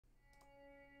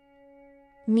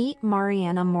Meet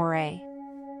Mariana Moraes.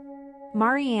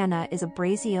 Mariana is a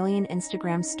Brazilian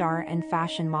Instagram star and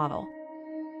fashion model.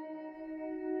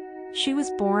 She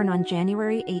was born on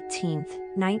January 18,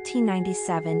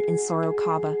 1997 in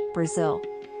Sorocaba, Brazil.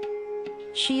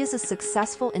 She is a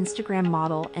successful Instagram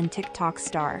model and TikTok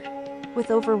star,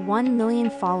 with over 1 million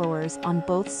followers on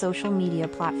both social media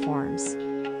platforms.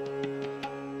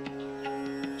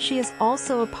 She is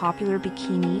also a popular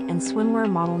bikini and swimwear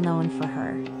model known for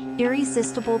her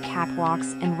irresistible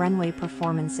catwalks and runway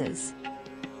performances.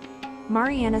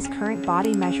 Mariana's current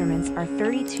body measurements are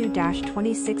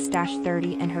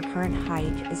 32-26-30 and her current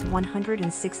height is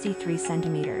 163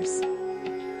 centimeters.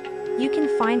 You can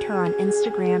find her on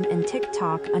Instagram and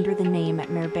TikTok under the name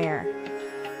 @MARIANA.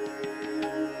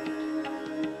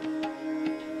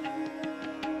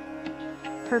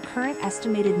 Her current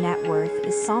estimated net worth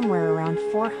is somewhere around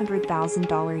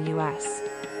 $400,000 US.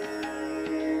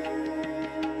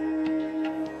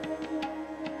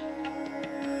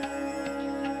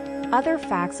 Other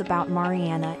facts about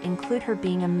Mariana include her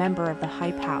being a member of the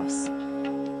Hype House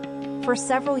for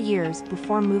several years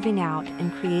before moving out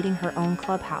and creating her own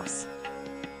Clubhouse.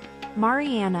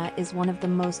 Mariana is one of the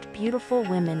most beautiful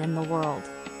women in the world.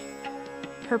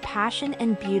 Her passion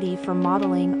and beauty for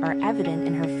modeling are evident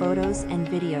in her photos and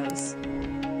videos.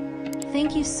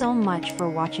 Thank you so much for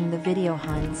watching the video,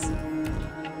 Huns.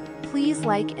 Please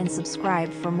like and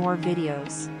subscribe for more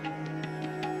videos.